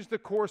changed the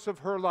course of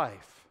her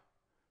life.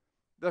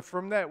 That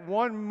from that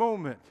one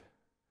moment,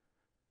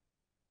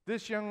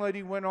 this young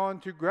lady went on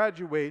to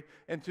graduate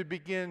and to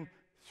begin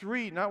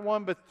not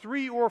one, but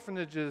three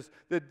orphanages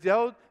that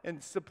dealt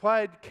and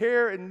supplied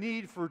care and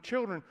need for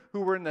children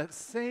who were in that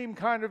same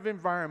kind of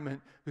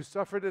environment, who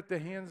suffered at the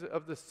hands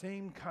of the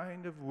same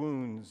kind of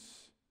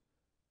wounds.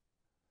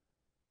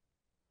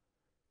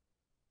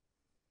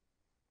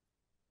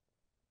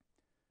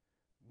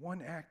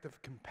 One act of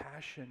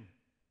compassion.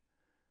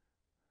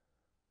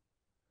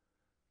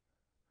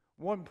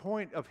 One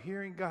point of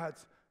hearing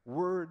God's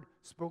word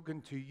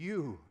spoken to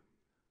you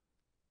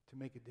to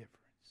make a difference.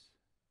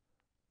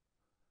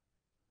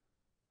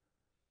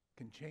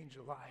 Can change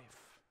a life.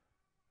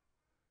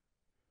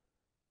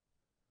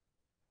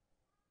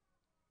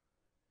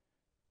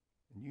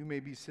 And you may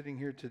be sitting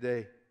here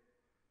today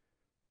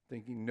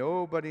thinking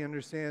nobody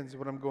understands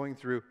what I'm going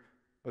through,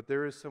 but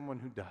there is someone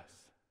who does.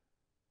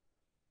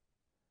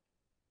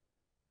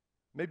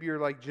 Maybe you're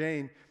like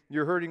Jane,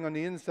 you're hurting on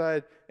the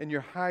inside and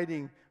you're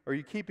hiding, or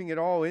you're keeping it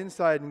all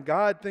inside, and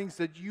God thinks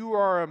that you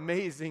are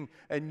amazing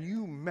and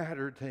you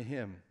matter to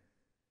Him.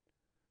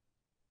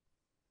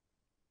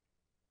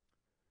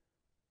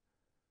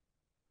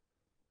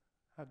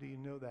 How do you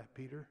know that,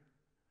 Peter?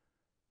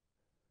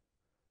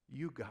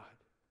 You, God,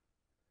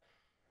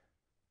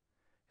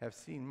 have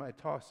seen my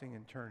tossing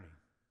and turning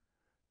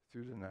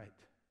through the night.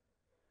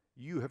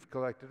 You have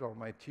collected all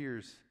my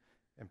tears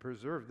and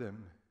preserved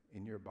them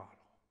in your bottle.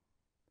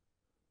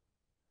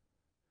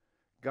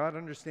 God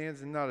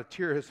understands, and not a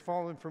tear has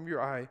fallen from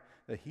your eye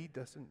that He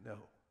doesn't know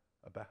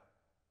about.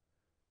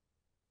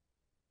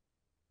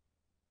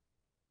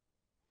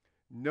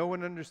 No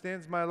one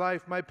understands my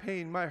life, my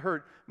pain, my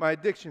hurt, my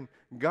addiction.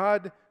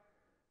 God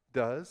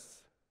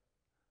does.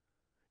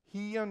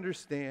 He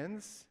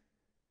understands,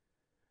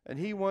 and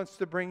He wants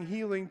to bring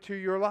healing to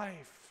your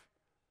life.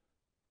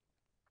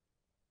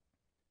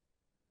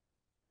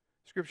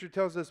 Scripture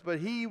tells us, but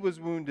He was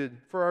wounded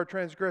for our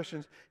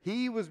transgressions.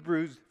 He was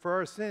bruised for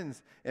our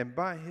sins, and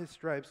by His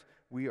stripes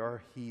we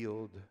are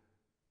healed.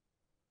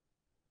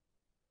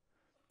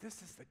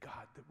 This is the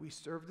God that we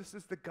serve. This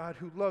is the God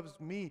who loves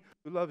me,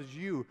 who loves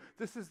you.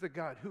 This is the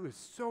God who is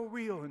so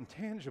real and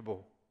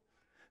tangible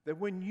that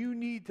when you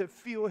need to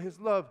feel His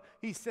love,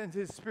 He sends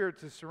His Spirit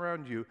to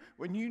surround you.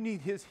 When you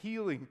need His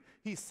healing,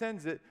 He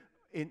sends it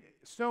in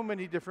so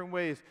many different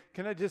ways.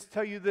 Can I just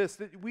tell you this,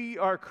 that we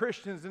are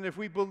Christians, and if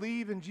we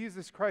believe in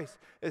Jesus Christ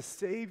as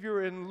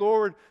Savior and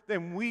Lord,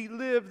 then we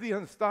live the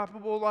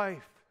unstoppable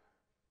life.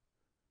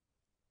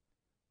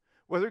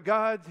 Whether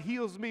God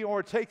heals me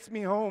or takes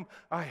me home,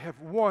 I have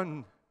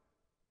won.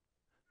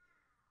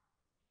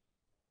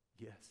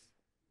 Yes.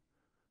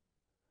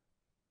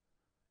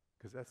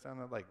 Because that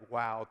sounded like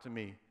wow to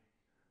me.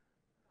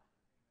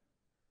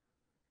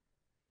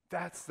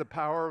 That's the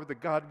power of the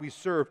God we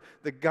serve,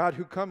 the God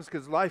who comes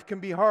because life can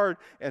be hard,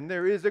 and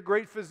there is a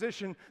great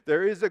physician,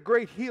 there is a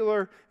great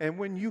healer, and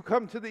when you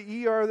come to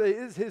the ER that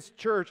is His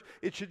church,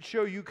 it should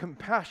show you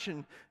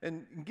compassion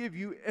and give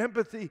you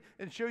empathy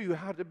and show you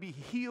how to be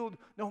healed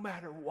no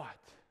matter what.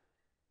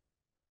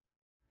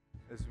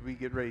 As we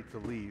get ready to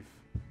leave,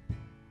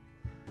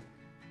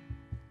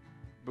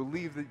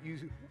 believe that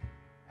you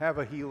have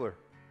a healer,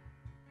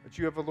 that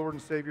you have a Lord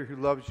and Savior who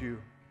loves you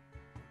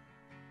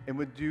and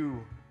would do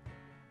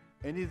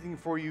anything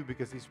for you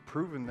because He's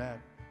proven that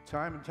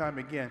time and time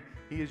again.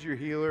 He is your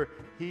healer.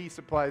 He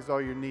supplies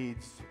all your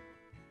needs.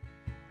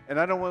 And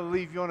I don't want to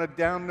leave you on a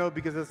down note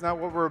because that's not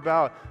what we're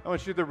about. I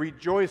want you to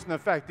rejoice in the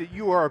fact that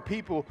you are a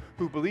people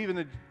who believe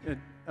in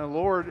a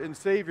Lord and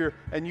Savior,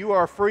 and you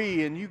are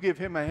free, and you give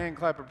Him a hand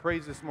clap of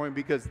praise this morning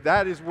because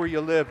that is where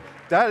you live.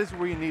 That is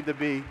where you need to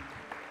be.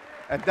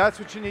 And that's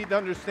what you need to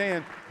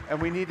understand.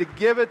 And we need to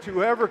give it to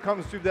whoever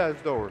comes through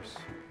those doors.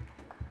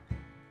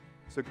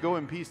 So go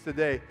in peace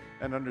today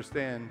and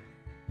understand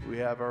we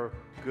have our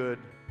good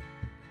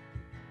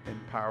and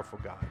powerful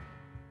God.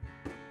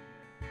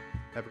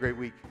 Have a great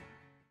week.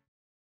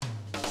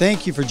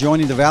 Thank you for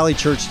joining the Valley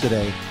Church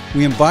today.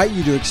 We invite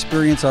you to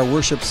experience our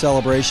worship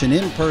celebration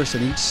in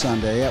person each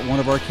Sunday at one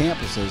of our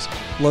campuses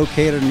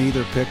located in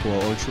either Piqua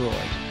or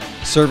Troy.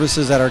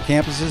 Services at our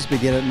campuses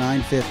begin at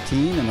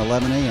 9:15 and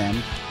 11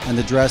 a.m., and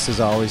the dress is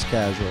always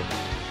casual.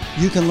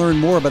 You can learn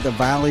more about the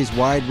Valley's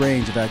wide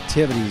range of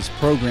activities,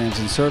 programs,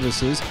 and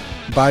services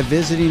by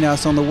visiting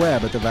us on the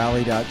web at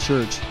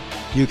thevalley.church.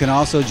 You can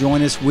also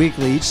join us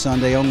weekly each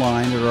Sunday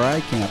online at our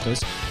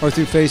iCampus or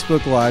through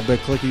Facebook Live by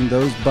clicking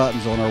those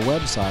buttons on our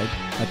website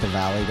at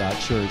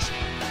thevalley.church.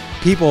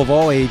 People of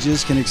all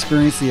ages can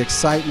experience the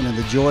excitement and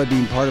the joy of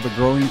being part of a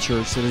growing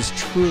church that is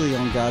truly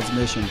on God's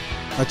mission,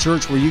 a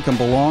church where you can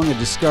belong and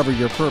discover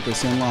your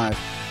purpose in life.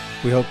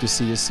 We hope to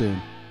see you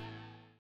soon.